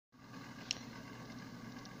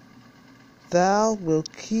Thou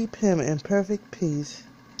wilt keep him in perfect peace,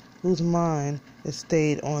 whose mind is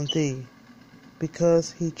stayed on thee,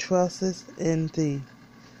 because he trusteth in thee.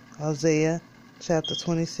 Isaiah chapter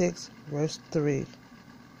 26, verse 3.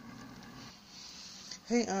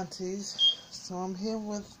 Hey aunties, so I'm here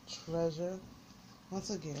with Treasure once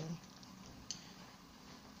again,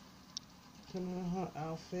 putting on her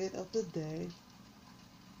outfit of the day,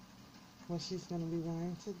 what she's going to be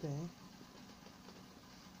wearing today.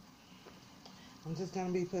 I'm just going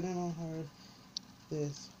to be putting on her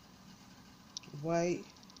this white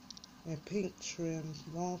and pink trim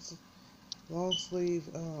long sleeve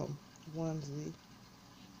onesie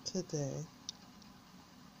today.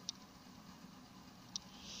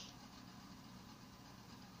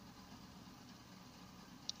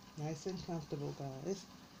 Nice and comfortable, guys,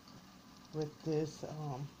 with this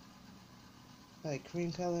like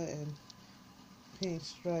cream color and pink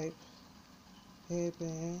stripe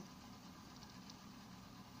headband.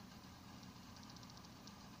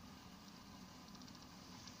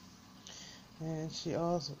 And she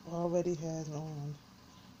also already has on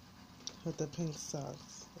with the pink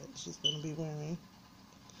socks that she's going to be wearing.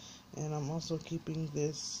 And I'm also keeping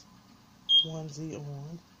this onesie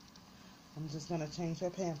on. I'm just going to change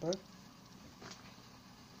her pamper.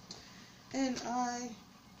 And I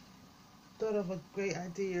thought of a great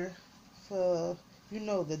idea for,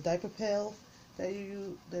 the diaper pail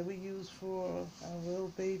that we use for our little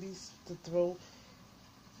babies to throw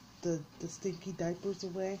the stinky diapers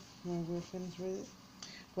away when we're finished with it.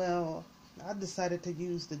 Well, I decided to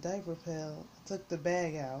use the diaper pail. I took the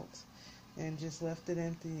bag out and just left it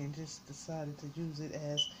empty and just decided to use it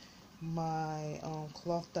as my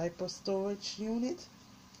cloth diaper storage unit.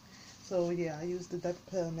 So yeah, I use the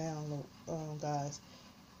diaper pail now, guys,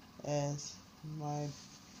 as my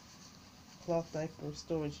cloth diaper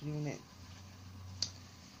storage unit.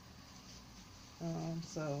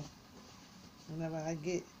 So whenever I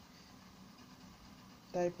get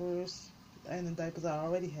diapers, and the diapers I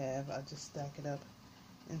already have, I just stack it up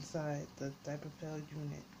inside the diaper pail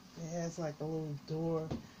unit. It has like a little door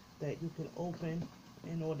that you can open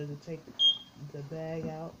in order to take the bag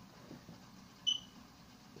out.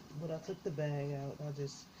 When I took the bag out, I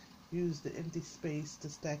just used the empty space to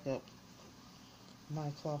stack up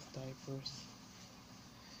my cloth diapers.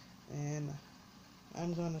 And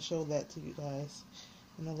I'm going to show that to you guys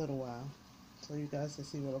in a little while, so you guys can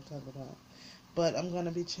see what I'm talking about. But I'm going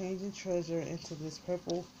to be changing Treasure into this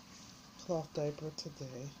purple cloth diaper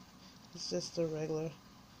today. It's just a regular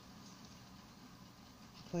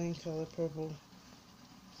plain color purple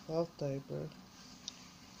cloth diaper.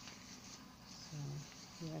 So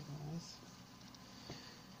yeah, guys.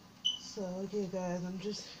 So yeah, guys, I'm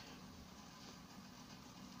just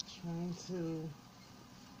trying to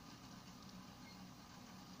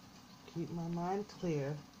keep my mind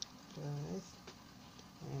clear, guys,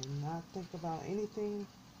 and not think about anything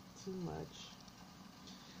too much,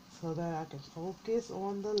 so that I can focus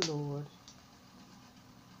on the Lord.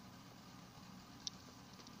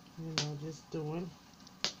 Just doing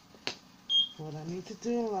what I need to do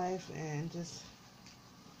in life and just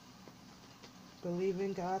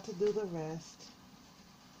believing God to do the rest.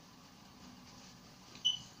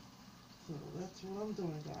 So that's what I'm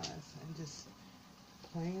doing, guys. And just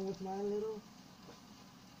playing with my little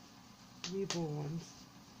reborns,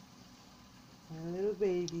 my little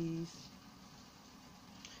babies.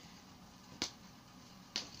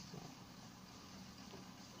 So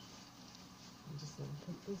I'm just going to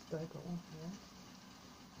put this diaper on here.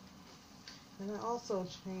 And I also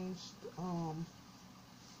changed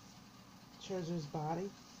Treasure's body.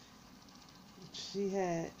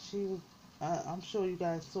 I'm sure you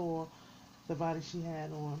guys saw the body she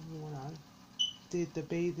had on when I did the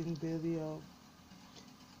bathing video.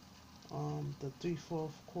 The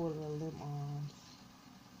 3/4 quarter limb arms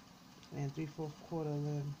and 3/4 quarter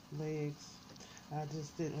limb legs. I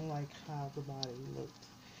just didn't like how the body looked.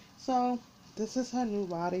 So this is her new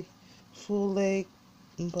body, full leg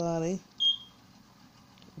body,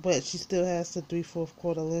 but she still has the 3/4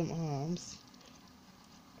 quarter limb arms.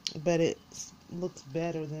 But it looks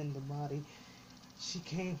better than the body she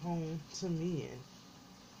came home to me in.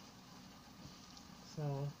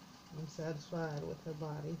 So I'm satisfied with her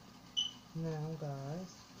body now,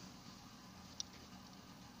 guys.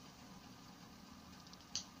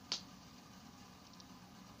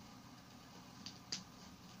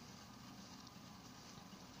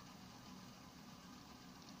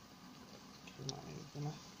 Come on, you're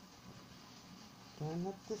gonna burn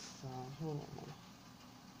up this side. Hold on, mama.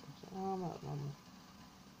 Put your arm up, mama.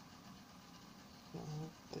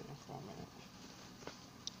 Right there for a minute.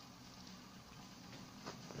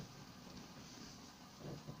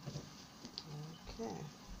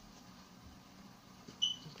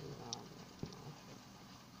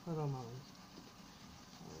 on, Mommy.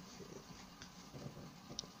 Okay.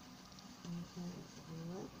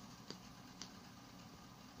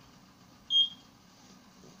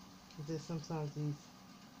 Just sometimes these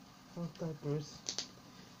health diapers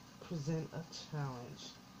present a challenge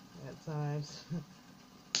at times.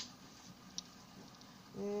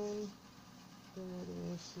 And there it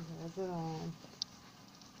is. She has it on.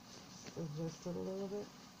 Adjust it a little bit.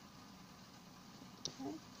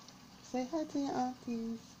 Okay. Say hi to your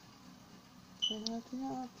aunties. Say hi to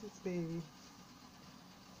your aunties, baby.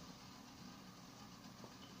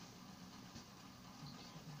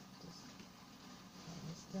 Okay. Just put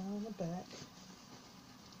this down the back.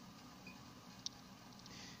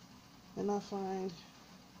 And I find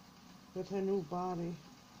with her new body,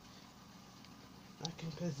 I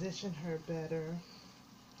can position her better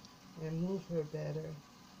and move her better.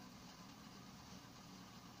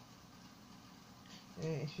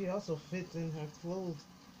 And she also fits in her clothes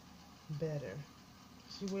better.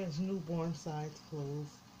 She wears newborn size clothes.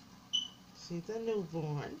 She's a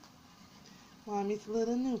newborn. Mommy's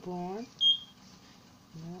little newborn.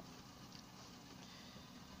 Yep.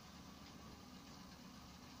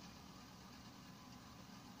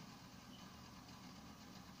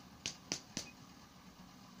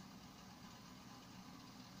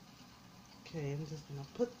 Okay, I'm just gonna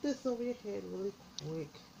put this over your head really quick.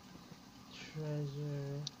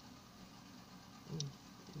 Treasure.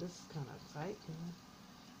 This is kind of tight, man.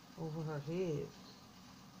 Over her head.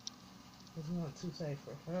 It's not too tight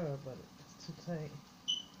for her, but it's too tight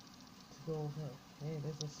to go over her head.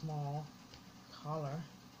 It's a small collar,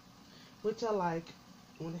 which I like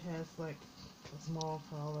when it has like a small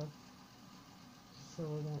collar, so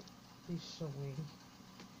it won't be showing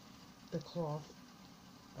the cloth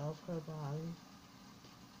of her body.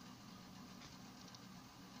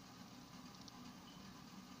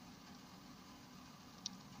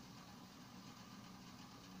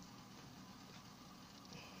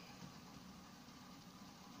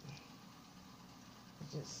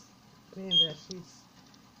 Just being that she's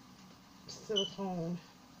silicone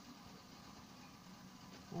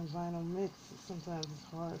and vinyl mix, sometimes it's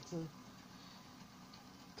hard to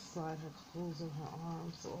slide her clothes on her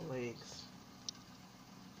arms or legs.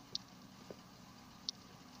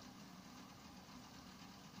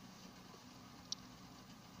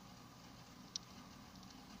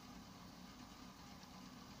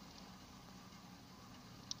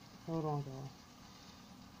 Hold on, girl.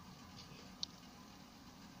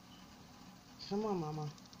 Come on, Mama.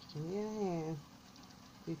 Give me your hand.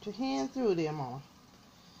 Get your hand through there, Mama.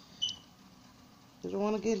 You don't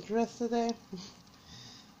want to get dressed today?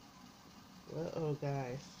 Uh-oh,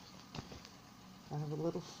 guys. I have a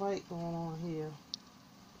little fight going on here.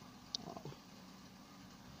 Oh.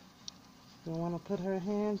 Don't want to put her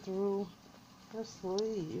hand through her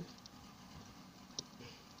sleeve.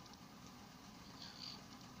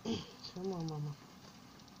 Come on, Mama.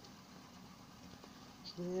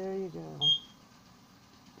 There you go.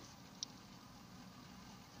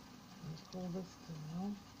 Let's pull this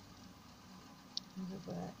down. Move it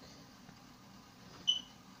back.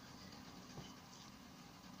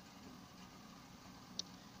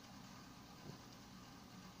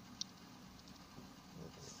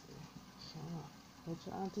 Let's see. Come on. Let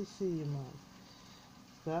your auntie see you, Mom.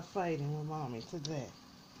 Stop fighting with Mommy today.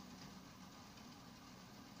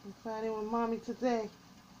 You fighting with Mommy today?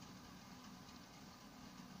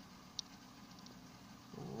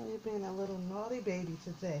 Oh, you're being a little naughty baby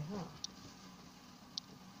today, huh?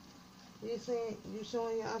 You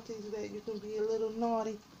showing your aunties that you can be a little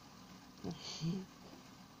naughty? Yeah,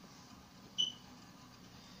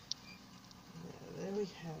 there we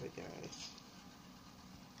have it, guys.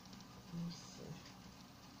 Let's see.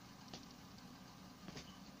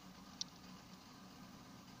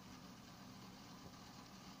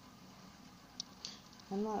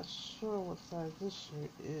 I'm not sure what size this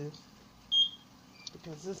shirt is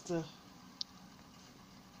because it's the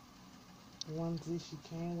onesie she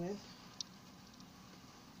came with,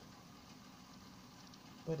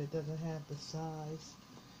 but it doesn't have the size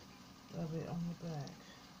of it on the back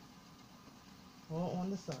or on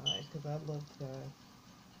the side because I love that.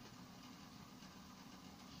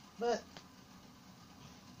 But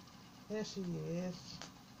there she is.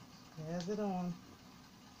 Has it on.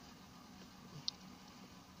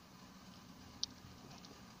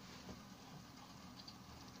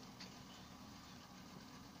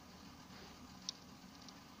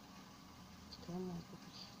 Come on.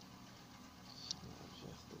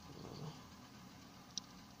 Adjust it a little.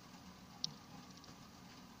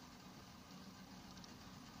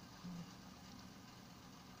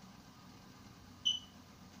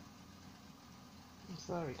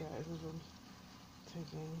 Sorry guys, this is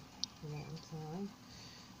taking a long time.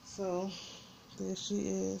 So there she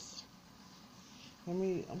is.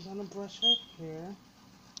 I'm gonna brush her hair.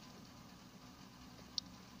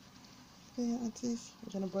 Yeah, aunties,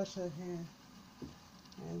 we're gonna brush her hair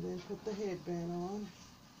and then put the headband on.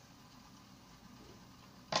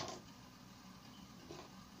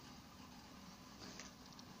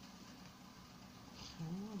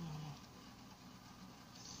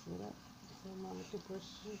 Sit up so Mama can brush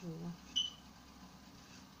your hair.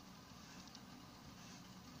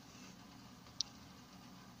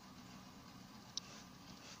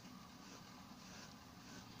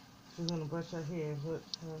 She's gonna brush her hair and put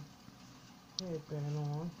her headband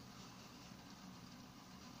on.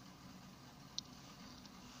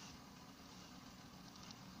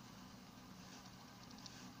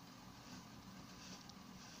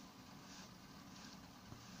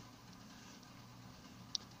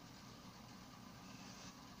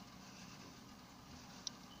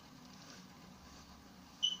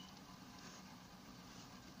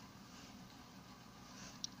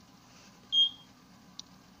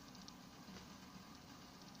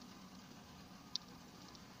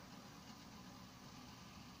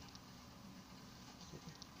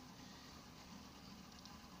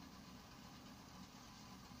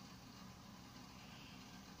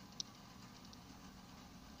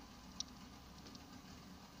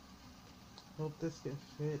 Hope this can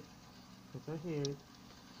fit, because her hair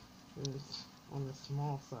is on the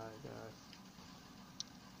small side, guys.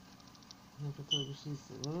 Like I told you, she's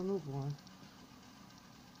a little newborn.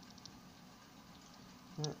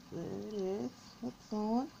 But there it is. It's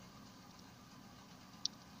on.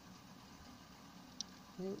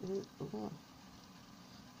 It is on.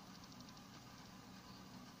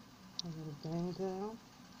 I'm going to bang down.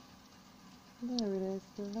 There it is,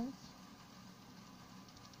 guys.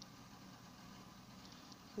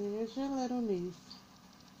 There's your little niece.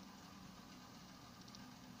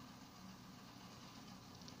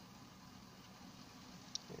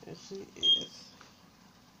 There she is.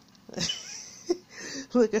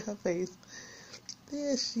 Look at her face.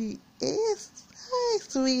 There she is. Hi,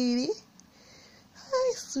 sweetie.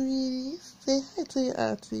 Hi, sweetie. Say hi to your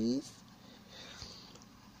aunties.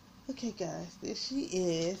 Okay, guys. There she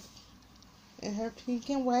is. In her pink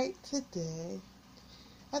and white today.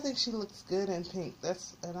 I think she looks good in pink.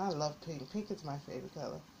 And I love pink. Pink is my favorite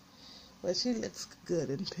color. But she looks good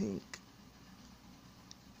in pink.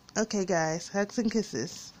 Okay, guys. Hugs and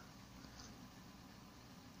kisses.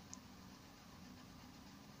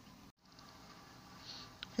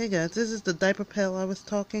 Hey guys, this is the diaper pail I was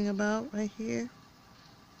talking about right here.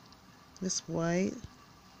 It's white.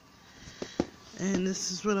 And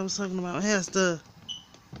this is what I was talking about. It has the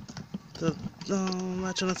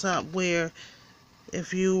latch on the top where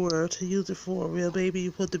if you were to use it for a real baby,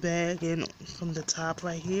 you put the bag in from the top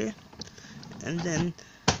right here. And then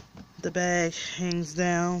the bag hangs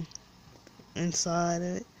down inside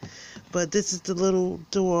it. But this is the little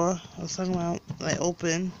door I was talking about. I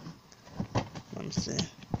open. Let me see.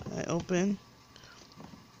 I open.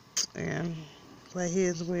 And right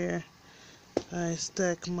here is where I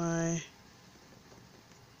stack my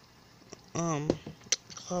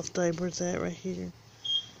cloth diapers at right here.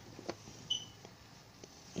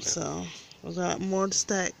 So I got more to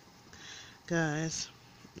stack, guys.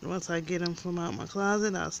 Once I get them from out my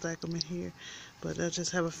closet, I'll stack them in here. But I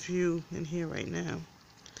just have a few in here right now.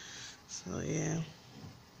 So yeah.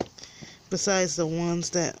 Besides the ones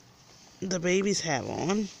that the babies have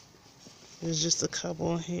on, there's just a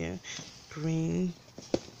couple here. Green,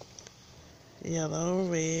 yellow,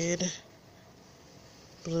 red,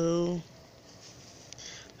 blue.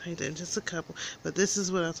 Right there, just a couple. But this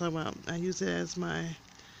is what I'm talking about. I use it as my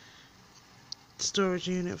storage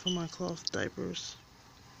unit for my cloth diapers.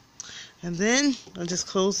 And then I just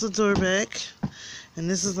close the door back. And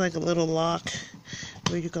this is like a little lock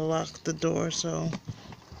where you can lock the door so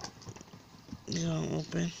you don't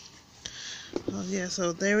open. Oh yeah,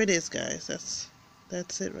 so there it is, guys.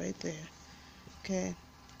 That's it right there. Okay.